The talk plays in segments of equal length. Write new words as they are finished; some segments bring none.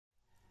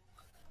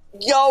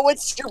Yo,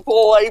 it's your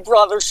boy,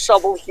 Brother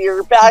Shovel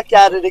here, back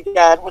at it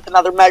again with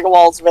another Mega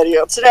Walls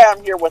video. Today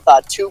I'm here with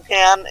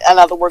Toupan, in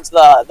other words,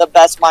 the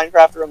best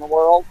Minecrafter in the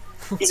world.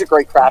 He's a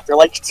great crafter.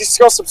 Like, just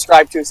go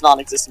subscribe to his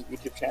non-existent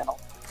YouTube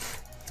channel.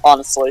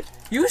 Honestly.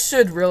 You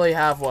should really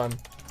have one.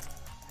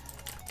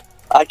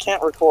 I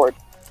can't record.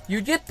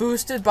 You get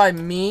boosted by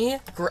me,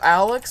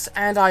 Alex,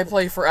 and I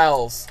play for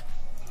Els.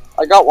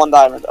 I got 1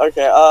 diamond.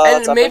 Okay,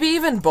 and maybe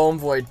even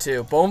Bonevoid,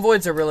 too.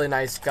 Bonevoid's a really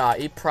nice guy.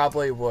 He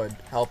probably would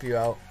help you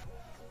out.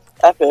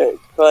 Epic,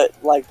 but,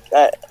 like,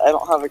 I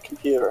don't have a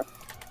computer.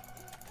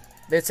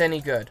 It's any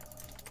good.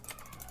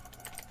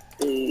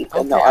 Okay,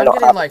 no, I'm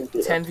getting, like,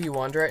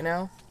 10v1'd right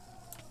now.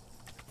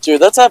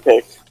 Dude, that's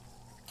epic.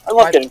 I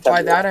love getting 10v1.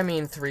 By that, I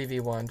mean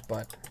 3v1'd,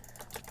 but...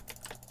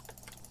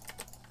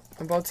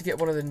 I'm about to get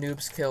one of the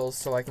noobs kills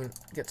so I can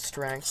get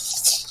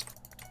strength.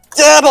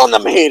 Dab on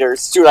them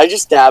haters! Dude, I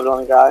just dabbed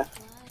on a guy.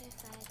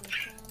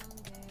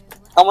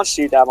 How much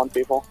do you dab on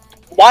people?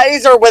 Why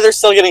is our wither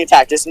still getting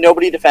attacked? Is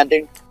nobody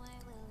defending?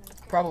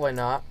 Probably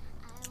not.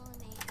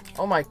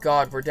 Oh my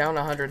god, we're down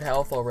 100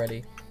 health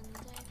already.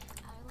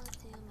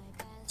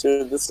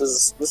 Dude, this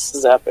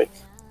is epic.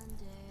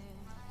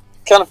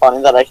 Kind of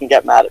funny that I can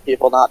get mad at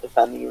people not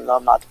defending even though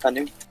I'm not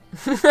defending.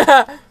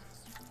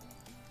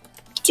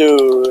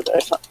 Dude,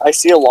 I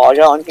see a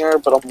logout in here,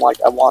 but I'm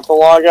like, I want the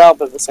logout,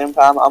 but at the same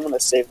time, I'm gonna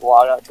save the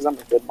logout because I'm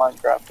a good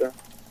Minecrafter.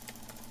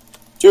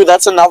 Dude,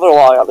 that's another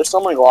logout. There's so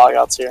many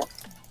logouts here.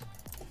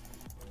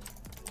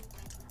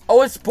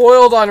 Oh, it's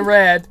boiled on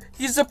red.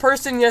 He's the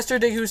person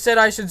yesterday who said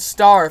I should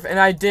starve, and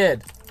I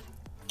did.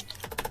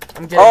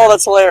 I'm getting him.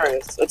 That's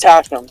hilarious.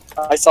 Attack him.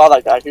 I saw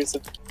that guy.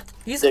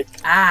 He's an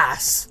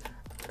ass.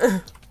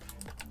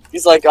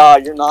 He's like,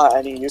 you're not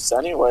any use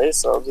anyway,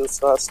 so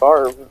just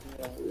starve.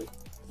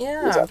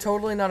 Yeah, I'm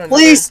totally not annoying.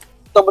 Please,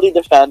 somebody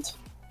defend.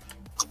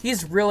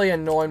 He's really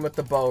annoying with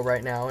the bow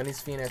right now, and he's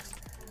Phoenix.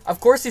 Of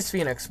course he's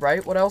Phoenix,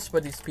 right? What else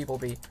would these people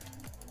be?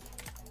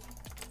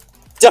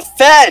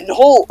 Defend!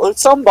 Hold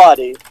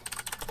somebody!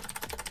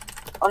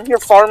 I'm here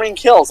farming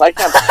kills. I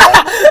can't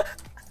defend.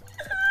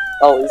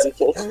 Oh, easy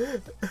kill.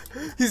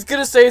 He's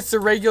gonna say it's a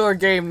regular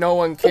game, no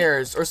one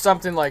cares, or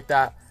something like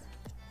that.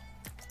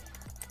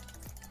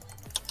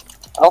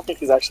 I don't think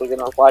he's actually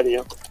gonna reply to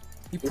you.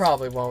 He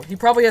probably won't. He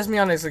probably has me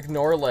on his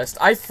ignore list.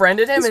 I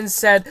friended him and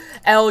said,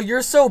 "El,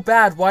 you're so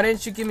bad. Why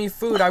didn't you give me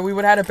food? We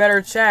would have had a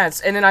better chance."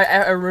 And then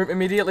I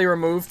immediately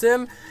removed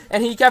him,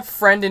 and he kept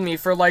friending me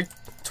for like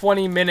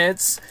 20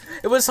 minutes.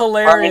 It was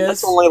hilarious. I mean,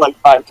 that's only like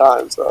 5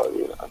 times, though.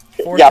 You know.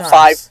 Four yeah,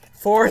 times. 5.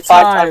 Four 5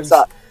 times.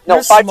 times. No,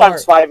 You're 5 smart.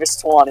 times 5 is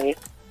 20.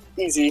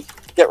 Easy.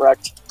 Get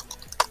wrecked.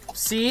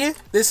 See?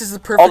 This is the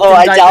perfect Although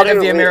indictment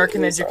of the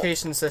American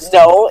education system.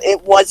 No,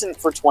 it wasn't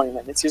for 20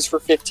 minutes. He was for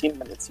 15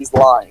 minutes. He's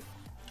lying.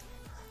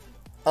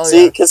 Oh,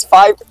 see, yeah. because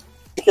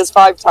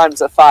 5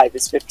 times 5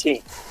 is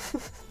 15.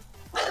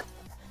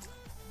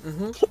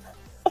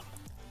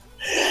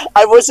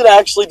 I wasn't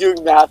actually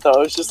doing math though. I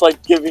was just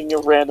like giving a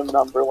random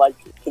number, like.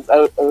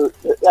 Don't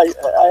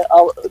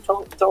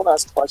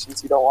ask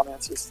questions you don't want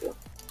answers to.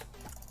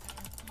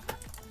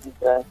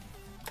 Okay,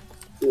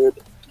 dude.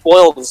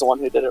 Boyle is the one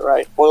who did it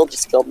right. Boyle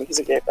just killed me. He's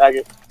a gay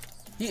faggot.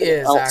 He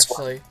is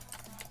actually.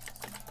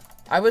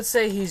 I would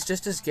say he's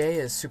just as gay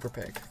as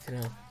Superpig. You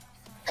know.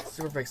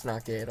 Superpig's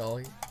not gay at all.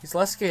 He's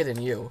less gay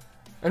than you.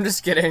 I'm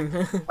just kidding.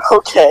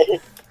 Okay.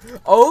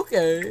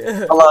 Okay.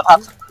 Hello,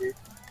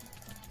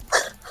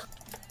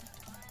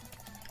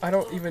 I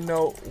don't even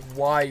know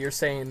why you're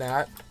saying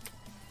that.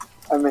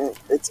 I mean,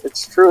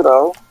 it's true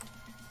though.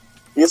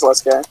 He's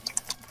less gay.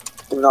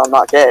 Even though I'm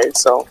not gay,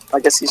 so I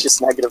guess he's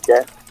just negative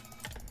gay.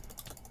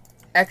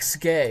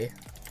 Ex-gay.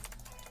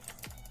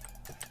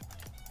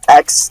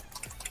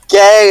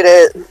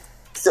 Ex-gay.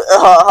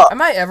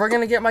 Am I ever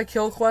gonna get my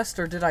kill quest,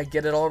 or did I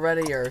get it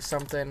already, or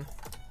something?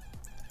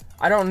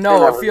 I don't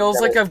know. It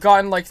feels like I've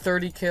gotten like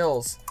 30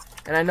 kills,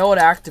 and I know it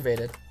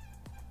activated.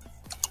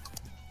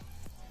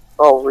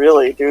 Oh,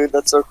 really, dude?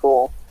 That's so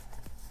cool.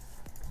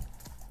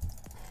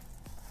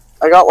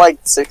 I got like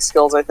 6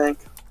 kills, I think.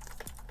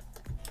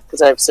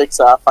 Because I have 6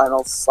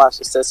 finals /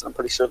 assists, and I'm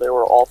pretty sure they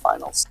were all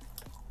finals.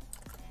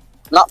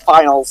 Not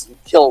finals,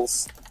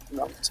 kills.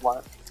 No,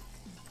 smart.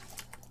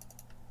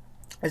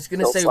 I was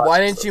gonna say, why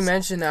didn't you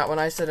mention that when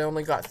I said I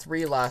only got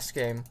 3 last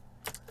game?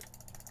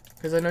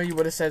 Because I know you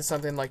would have said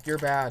something like, "You're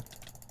bad."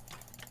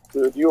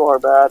 Dude, you are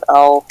bad.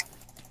 Ow.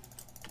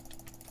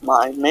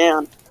 My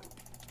man.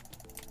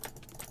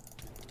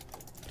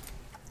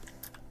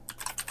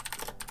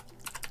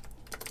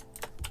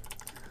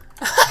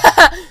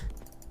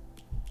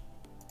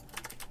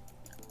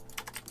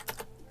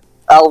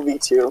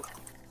 LV2.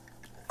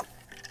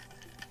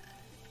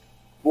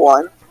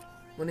 1.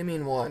 What do you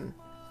mean 1?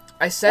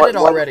 I said it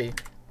already.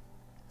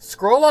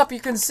 Scroll up, you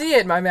can see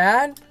it, my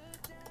man.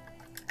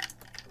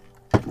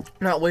 I'm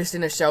not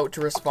wasting a shout to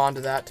respond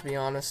to that, to be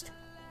honest.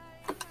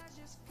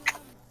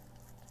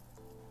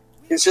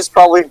 He's just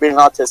probably being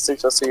autistic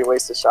just so you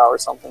waste a shout or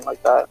something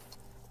like that.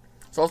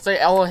 So I'll say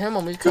Elohim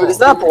when we Dude, is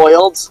that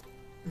boiled?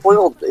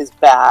 Boiled is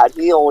bad.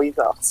 He only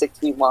got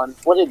 61.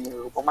 What a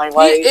noob. Am I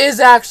right? He is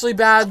actually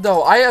bad,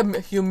 though. I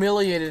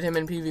humiliated him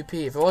in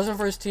PvP. If it wasn't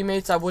for his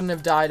teammates, I wouldn't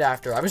have died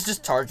after. I was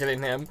just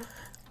targeting him.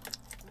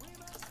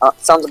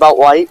 Sounds about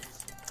right.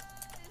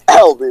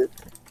 Hell, dude.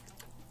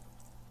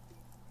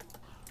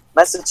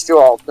 Message to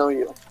all. No,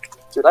 you.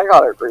 Dude, I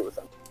gotta agree with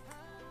him.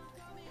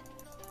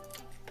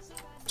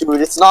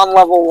 Dude, it's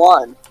non-level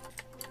 1.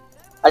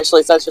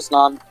 Actually, that's just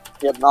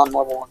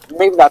non-level 1.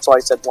 Maybe that's why I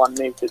said 1.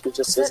 Maybe it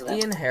just isn't. Is it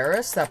Ian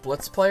Harris, that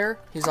Blitz player?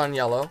 He's on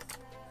yellow.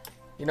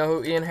 You know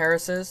who Ian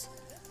Harris is?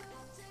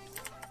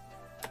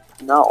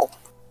 No.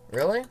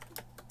 Really?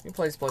 He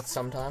plays Blitz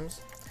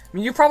sometimes. I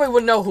mean, you probably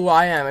wouldn't know who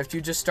I am if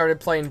you just started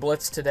playing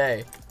Blitz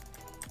today.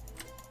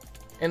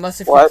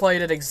 Unless if you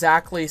played at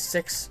exactly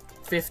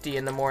 6:50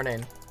 in the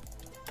morning.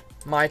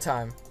 My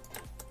time.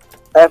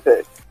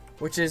 Epic.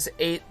 Which is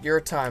 8 your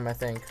time, I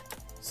think.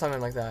 Something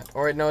like that.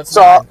 Or no, it's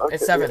So, 9. okay,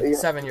 It's 7. yeah,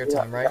 7 your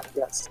time, right?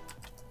 Yeah, yes.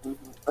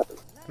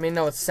 I mean,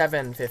 no, it's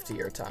 7:50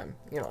 your time.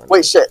 You know what I mean.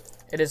 Wait, shit.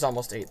 It is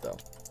almost 8, though.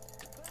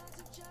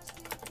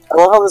 I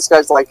love how this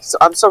guy's like,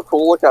 I'm so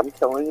cool, look, I'm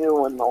killing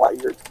you when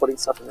like, you're putting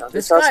stuff in there.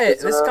 This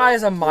guy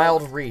is a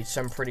mild reach,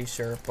 I'm pretty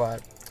sure,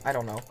 but I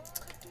don't know.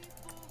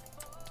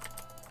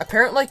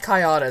 Apparently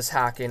Kayada's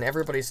hacking.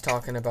 Everybody's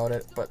talking about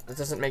it, but it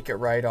doesn't make it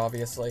right,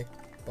 obviously.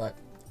 But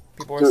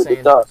people are saying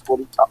it does.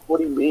 What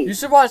do you mean? You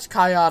should watch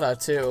Kayada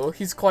too.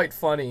 He's quite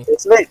funny.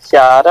 Isn't it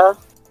Kayada?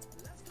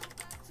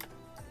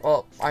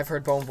 Well, I've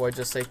heard Bonevoid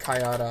just say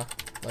Kayada,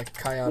 like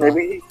Kayada.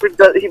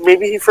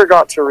 Maybe he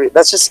forgot to read.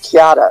 That's just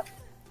Kayada.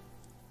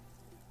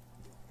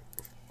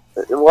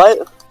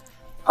 What?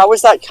 How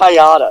is that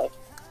Kayada?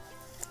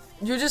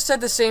 You just said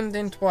the same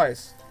thing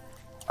twice.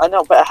 I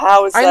know, but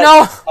how is that? I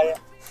know.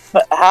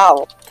 But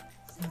how?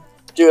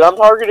 Dude, I'm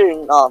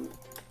targeting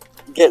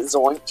get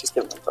Zoink. Just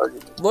kidding, I'm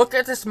targeting. Look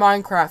at this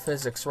Minecraft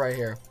physics right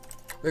here.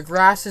 The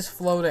grass is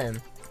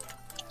floating.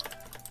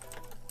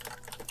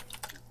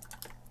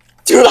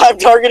 Dude, I'm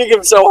targeting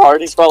him so hard.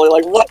 He's probably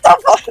like, what the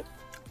fuck?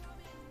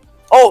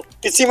 Oh,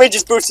 his teammate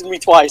just boosted me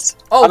twice.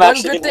 Oh, I'm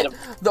actually gonna hit him.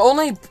 The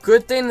only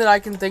good thing that I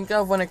can think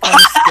of when it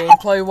comes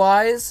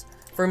gameplay-wise,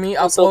 for me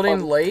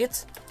uploading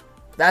late,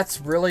 that's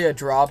really a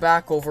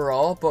drawback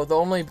overall, but the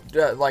only,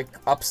 like,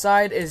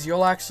 upside is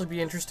you'll actually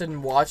be interested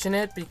in watching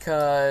it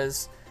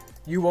because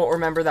you won't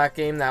remember that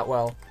game that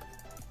well.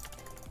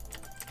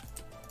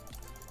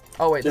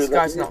 Oh, wait, Dude, this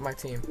guy's not my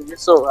team. You're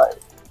so right.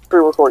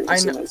 Pre-recording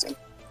is amazing.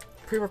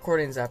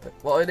 Pre-recording's epic.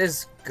 Well, it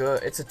is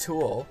good. It's a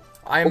tool.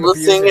 Well,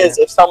 the thing is,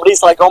 if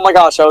somebody's like, "Oh my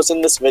gosh, I was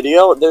in this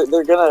video,"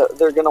 they're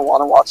gonna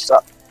want to watch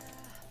stuff.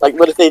 Like,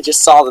 what if they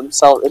just saw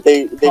themselves? If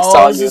they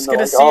saw you, and gonna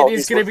like, oh,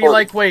 he's gonna be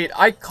like, "Wait,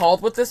 I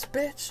called with this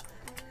bitch,"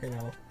 you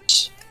know.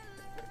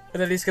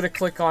 And then he's gonna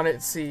click on it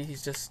and see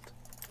he's just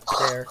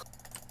there.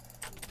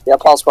 Yeah,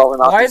 Paul's probably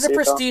not. Why is the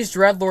Prestige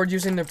Dreadlord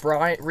using the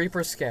Bryan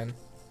Reaper skin?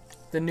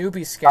 The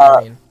newbie skin,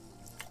 I mean.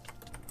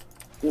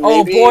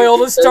 Oh,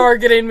 Boyle is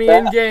targeting me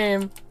in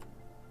game.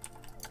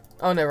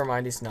 Oh, never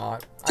mind, he's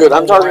not. Dude,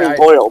 I'm targeting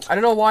Boiled. I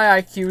don't know why I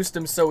accused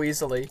him so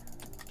easily.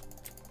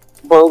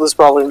 Boiled is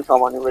probably gonna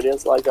come on your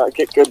videos like,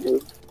 get good,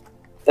 dude.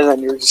 And then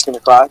you're just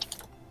gonna cry.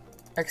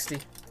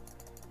 XD.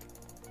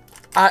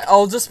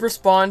 I'll just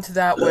respond to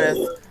that with,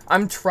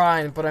 I'm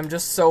trying, but I'm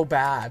just so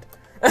bad.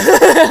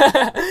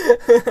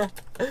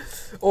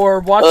 Or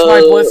watch my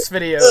Blitz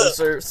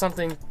videos, or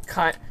something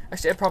kind...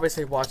 Actually, I'd probably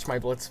say watch my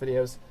Blitz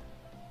videos.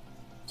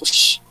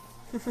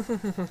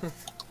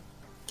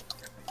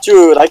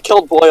 Dude, I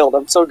killed Boiled.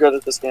 I'm so good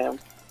at this game.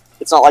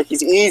 It's not like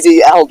he's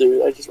easy. Ow,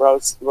 dude. I just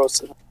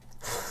roasted him.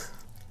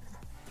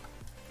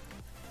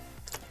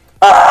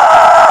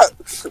 Ah!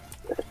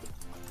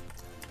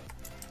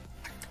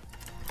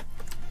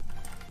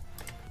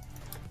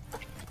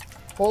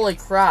 Holy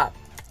crap.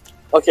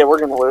 Okay, we're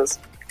gonna lose.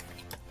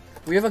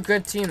 We have a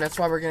good team. That's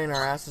why we're getting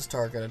our asses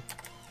targeted.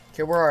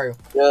 Okay, where are you?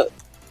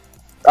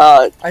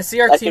 Yeah. I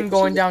see our team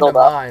going down to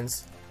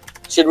mines.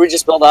 Should we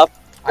just build up?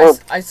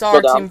 I saw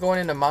our team going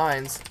into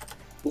mines.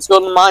 Let's go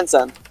to the mines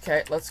then.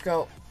 Okay, let's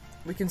go.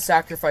 We can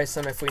sacrifice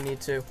them if we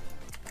need to.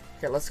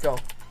 Okay, let's go.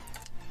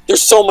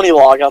 There's so many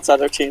log outside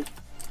our team.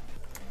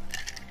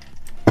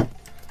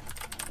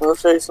 We'll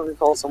show you something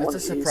called someone.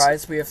 That's a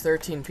surprise. We have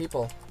 13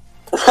 people.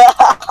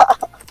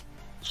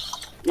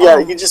 Yeah,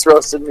 you just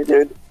roasted me,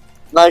 dude.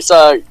 Nice,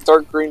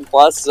 dark green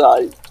plus.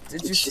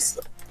 Did you just...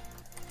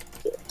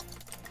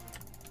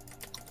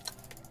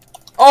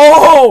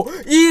 Oh!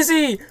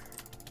 Easy!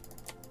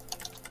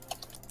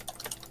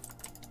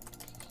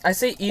 I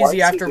say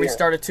easy after we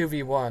start a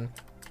 2v1.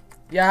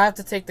 Yeah, I have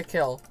to take the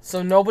kill.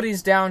 So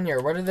nobody's down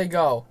here. Where did they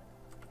go?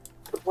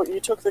 What, you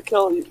took the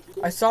kill?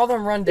 I saw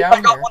them run down here.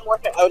 If I got one more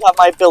hit, I would have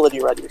my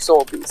ability ready.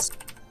 Soul Beast.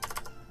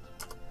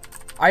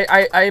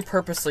 I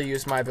purposely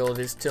used my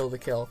abilities till the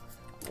kill.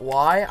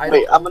 Why?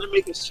 Wait, I'm gonna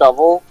make a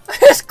shovel.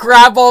 Just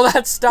grab all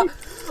that stuff.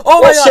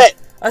 Oh my god! Shit.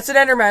 That's an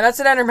Enderman. That's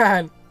an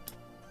Enderman.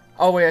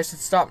 Oh wait, I should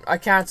stop. I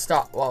can't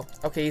stop. Well,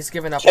 okay, he's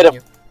giving up on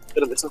you.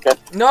 Hit him. It's okay.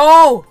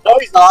 No! No,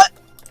 he's not.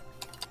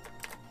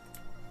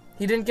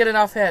 He didn't get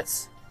enough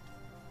hits.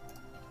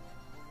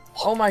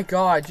 Oh my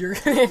god, you're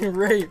getting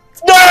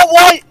raped. No,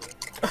 why?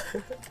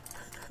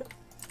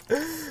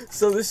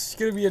 So this is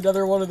gonna be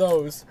another one of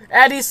those.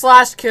 And he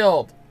slash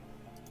killed.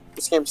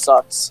 This game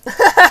sucks.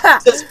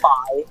 It says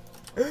bye.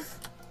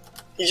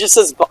 He just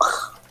says bye.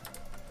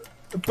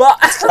 But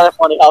It's kind of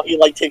funny how he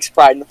like takes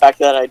pride in the fact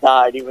that I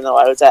died, even though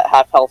I was at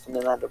half health and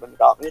then Enderman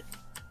got me.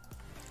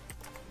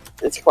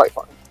 It's quite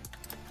funny.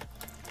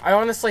 I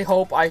honestly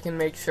hope I can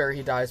make sure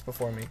he dies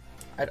before me.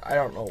 I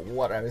don't know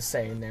what I was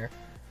saying there.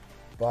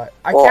 But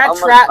I can't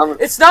track.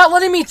 It's not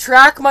letting me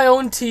track my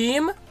own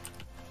team.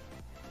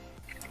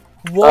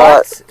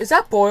 What? Is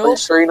that boiled? Are you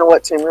sure you know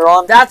what team you're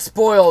on? That's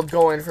boiled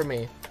going for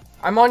me.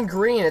 I'm on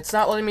green. It's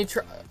not letting me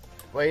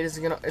Wait, is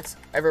it gonna... It's...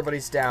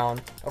 Everybody's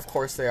down. Of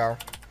course they are.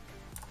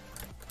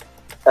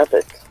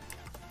 Epic.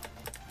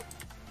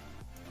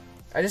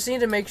 I just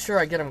need to make sure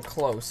I get him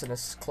close, in a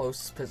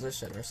close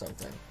position or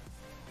something.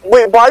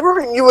 Wait, why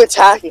weren't you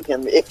attacking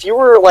him? If you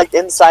were, like,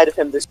 inside of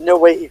him, there's no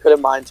way he could have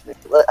mined me.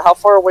 How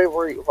far away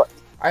were you? What?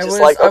 I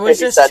was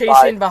just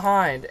chasing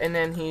behind, and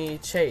then he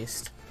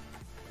chased.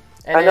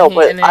 And I know,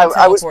 but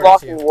I was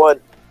blocking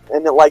wood,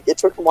 and it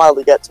took him a while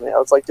to get to me. I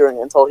was, like, doing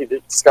it until he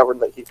discovered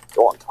that he could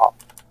go on top.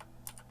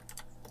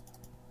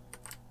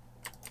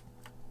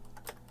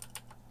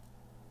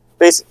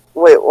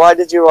 Wait, why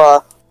did you,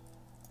 I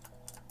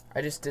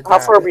just did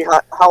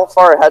that. How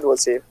far ahead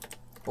was he?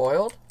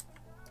 Boiled?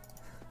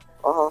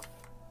 Uh-huh.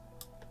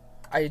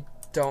 I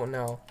don't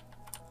know.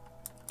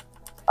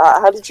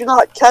 How did you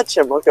not catch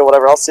him? Okay,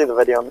 whatever, I'll see the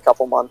video in a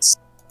couple months.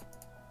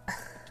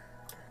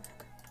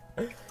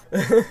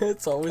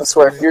 It's always I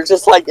swear, funny.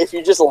 if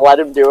you just let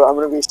him do it, I'm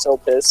gonna be so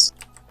pissed.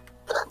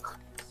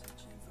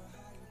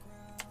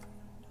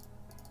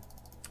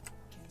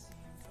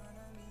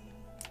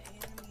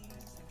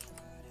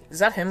 Is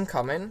that him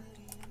coming?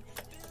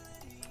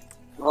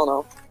 I don't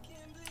know.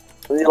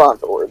 You don't have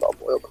to worry about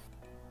Boiled.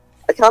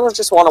 I kind of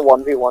just want a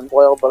 1v1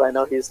 Boiled, but I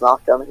know he's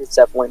not gonna. He's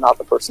definitely not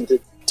the person to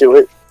do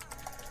it.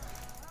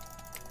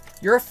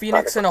 You're a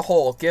phoenix in a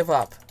hole. Give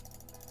up.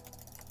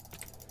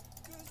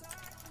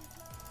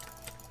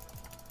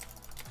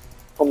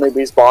 Well, maybe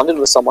he's bonded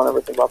with someone.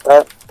 Ever think about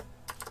that?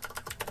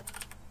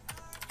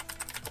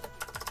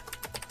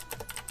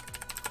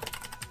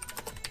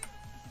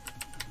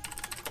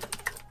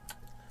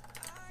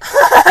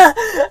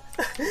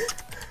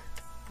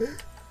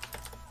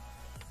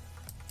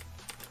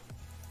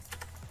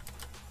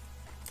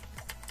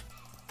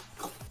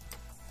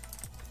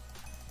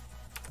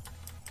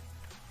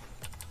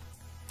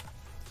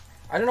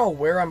 I don't know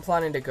where I'm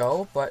planning to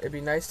go, but it'd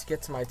be nice to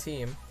get to my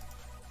team.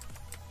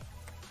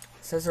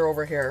 It says they're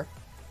over here.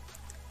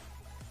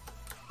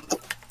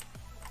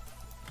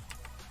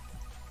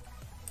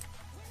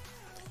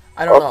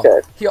 I don't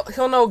know.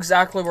 He'll know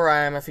exactly where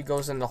I am if he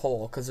goes in the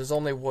hole, because there's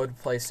only wood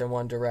placed in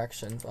one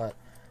direction, but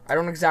I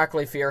don't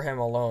exactly fear him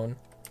alone.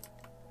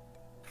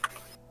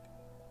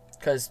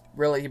 Because,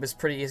 really, he was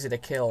pretty easy to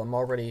kill. I'm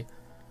already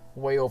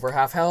way over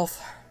half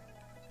health.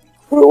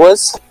 Who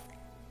was?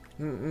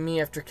 Me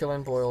after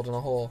killing Boiled in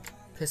a hole,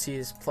 because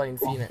he's playing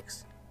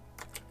Phoenix.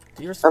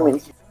 Do you I mean,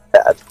 he's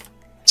bad.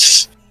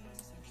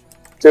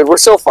 Dude, we're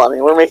so funny.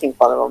 We're making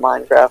fun of a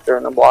Minecrafter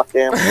in a block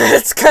game.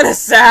 It's kind of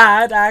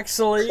sad,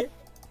 actually.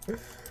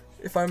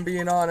 If I'm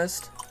being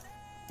honest.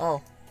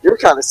 Oh. You're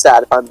kind of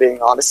sad if I'm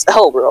being honest.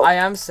 Hell, bro. I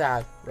am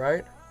sad,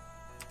 right?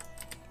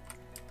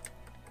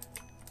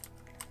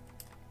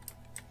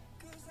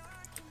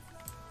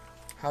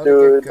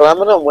 Dude, but I'm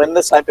gonna win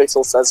this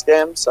Hypixel Says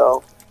game,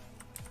 so...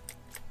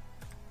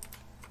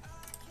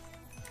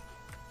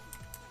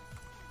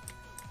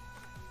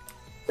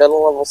 Get a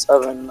level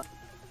 7.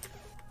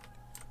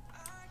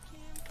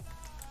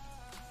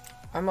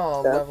 I'm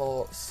a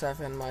level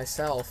 7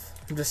 myself.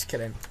 I'm just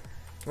kidding.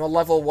 I'm a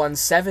level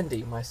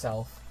 170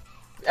 myself.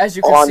 As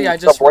you can see, I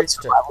just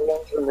reached it.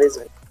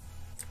 Amazing.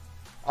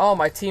 Oh,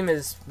 my team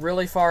is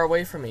really far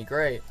away from me.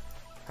 Great.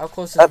 How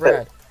close is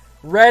Red?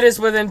 Red is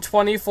within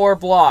 24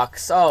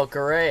 blocks. Oh,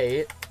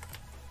 great.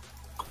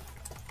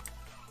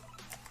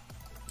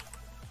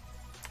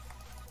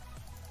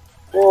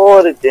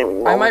 What a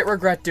gaming moment. I might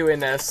regret doing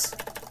this.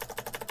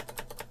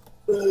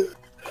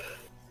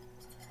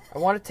 I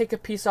want to take a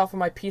piece off of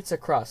my pizza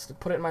crust and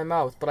put it in my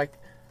mouth, but I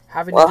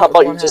haven't. Well, how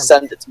about you just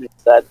send it to me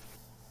instead?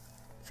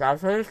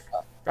 Catfish?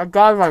 I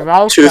got my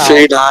mouth.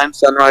 239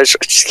 Sunrise.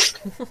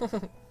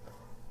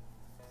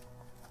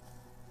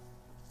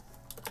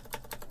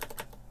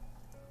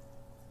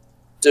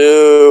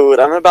 Dude,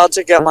 I'm about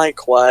to get my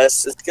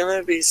quest. It's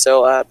gonna be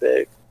so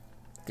epic.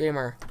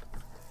 Gamer.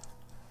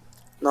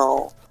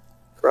 No.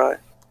 Cry.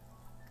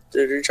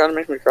 Dude, are you trying to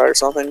make me cry or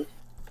something?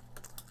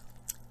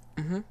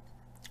 Mm-hmm.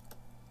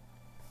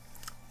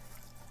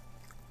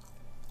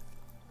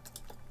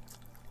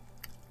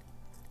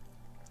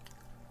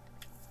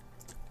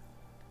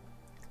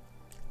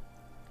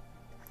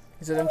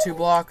 Is it in 2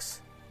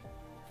 blocks?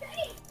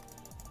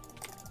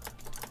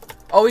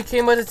 Oh, he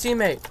came with a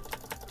teammate.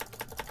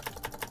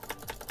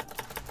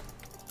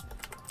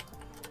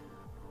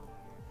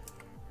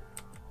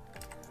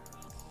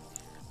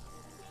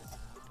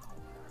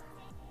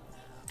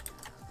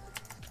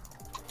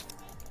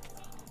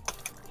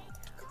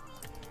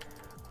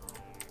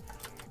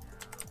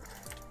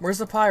 Where's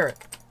the pirate?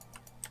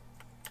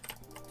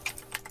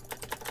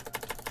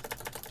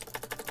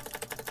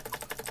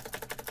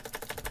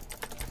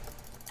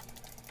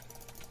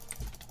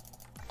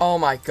 Oh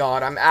my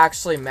god, I'm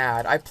actually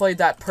mad. I played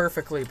that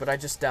perfectly, but I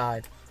just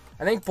died.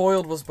 I think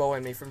Boiled was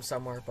bowing me from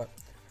somewhere, but...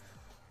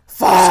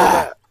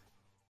 Fuck!